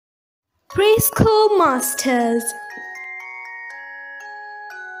Preschool Masters.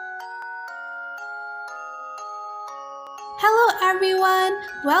 Hello everyone,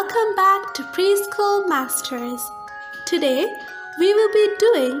 welcome back to Preschool Masters. Today we will be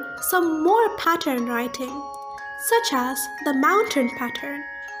doing some more pattern writing, such as the mountain pattern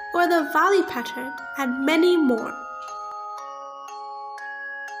or the valley pattern and many more.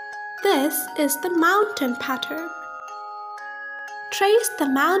 This is the mountain pattern. Trace the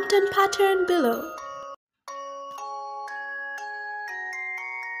mountain pattern below.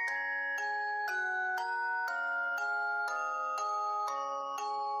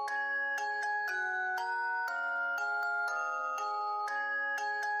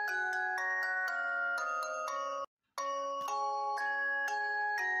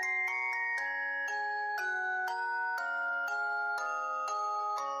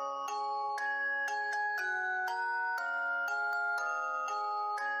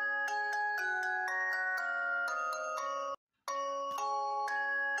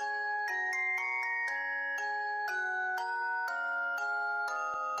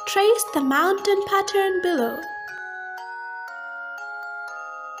 Trace the mountain pattern below.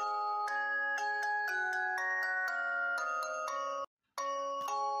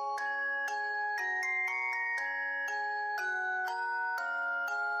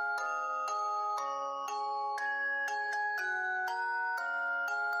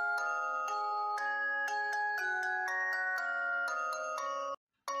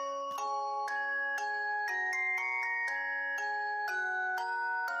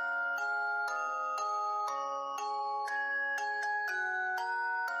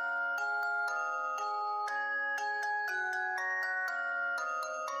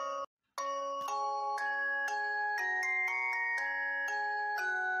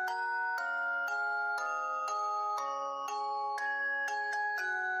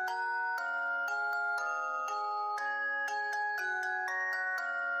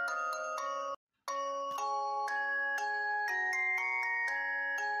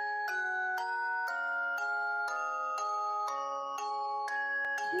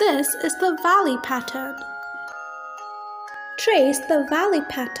 This is the valley pattern. Trace the valley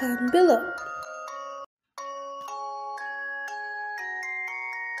pattern below.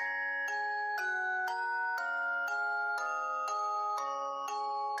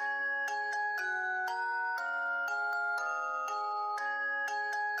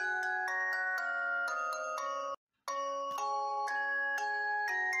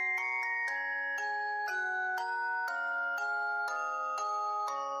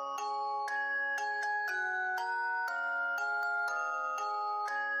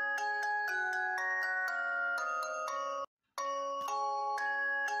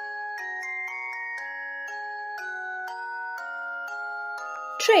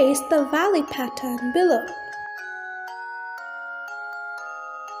 Trace the valley pattern below.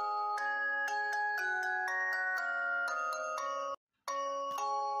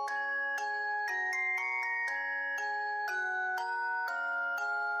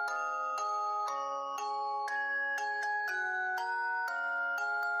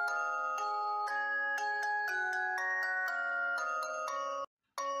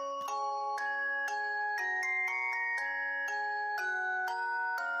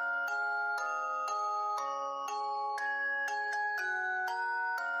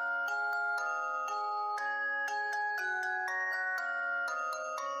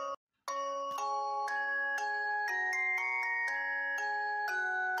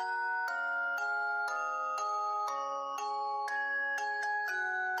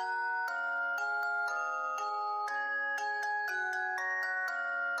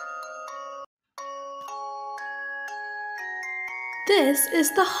 This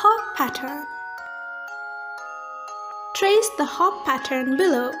is the hop pattern. Trace the hop pattern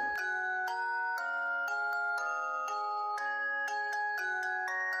below.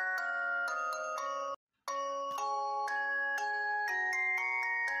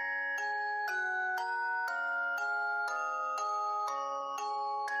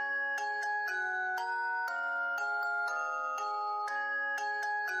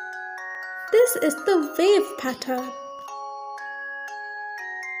 This is the wave pattern.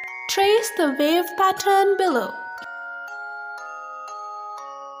 Trace the wave pattern below.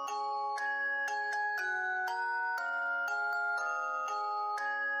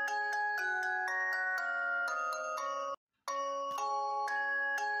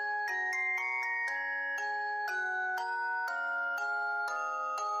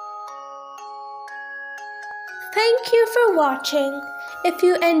 Thank you for watching. If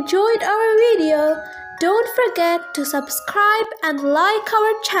you enjoyed our video, don't forget to subscribe and like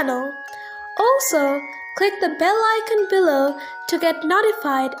our channel. Also, click the bell icon below to get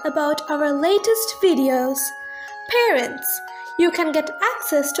notified about our latest videos. Parents, you can get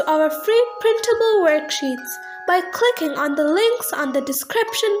access to our free printable worksheets by clicking on the links on the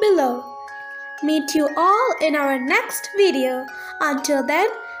description below. Meet you all in our next video. Until then,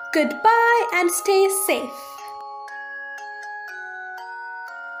 goodbye and stay safe.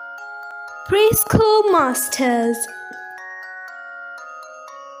 Preschool Masters.